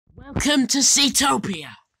Welcome to Seatopia!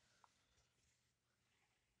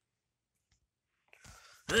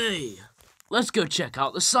 Hey, let's go check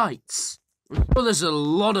out the sights. I'm sure there's a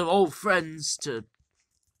lot of old friends to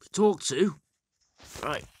talk to.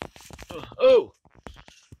 Right. Oh!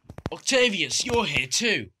 Octavius, you're here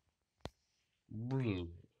too.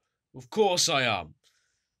 Of course I am.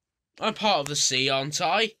 I'm part of the sea, aren't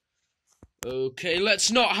I? Okay,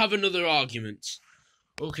 let's not have another argument.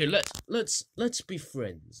 Okay, let's be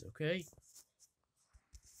friends, okay?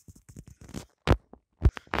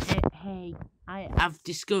 Hey, I've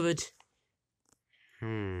discovered.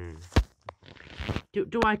 Do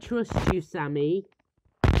I trust you, Sammy?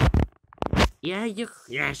 Yeah,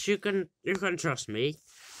 yes, you can trust me.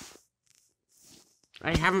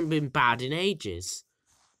 I haven't been bad in ages.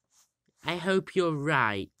 I hope you're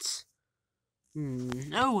right.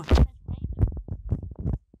 Oh.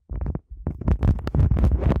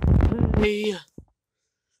 Hey,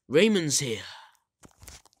 Raymond's here.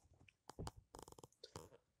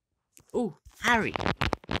 Oh, Harry.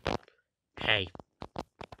 Hey,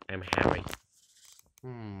 I'm Harry.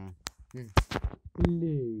 Hello.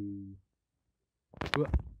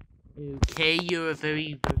 Okay, you're a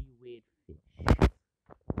very, very weird fish.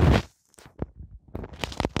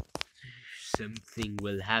 Something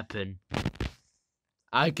will happen.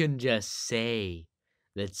 I can just say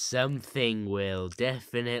that something will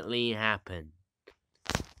definitely happen.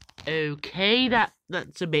 Okay,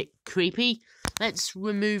 that's a bit creepy. Let's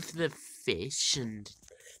remove the fish and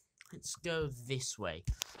let's go this way.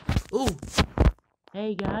 Oh,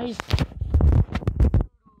 hey guys.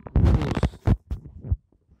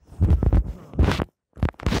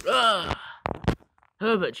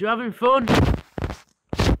 Herbert, you having fun?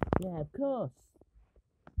 Yeah, of course.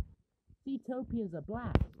 Seatopia's a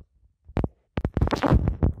blast.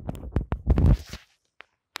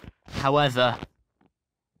 However,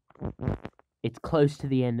 it's close to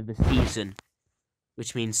the end of the season,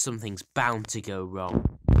 which means something's bound to go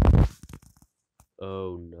wrong.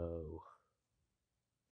 Oh no.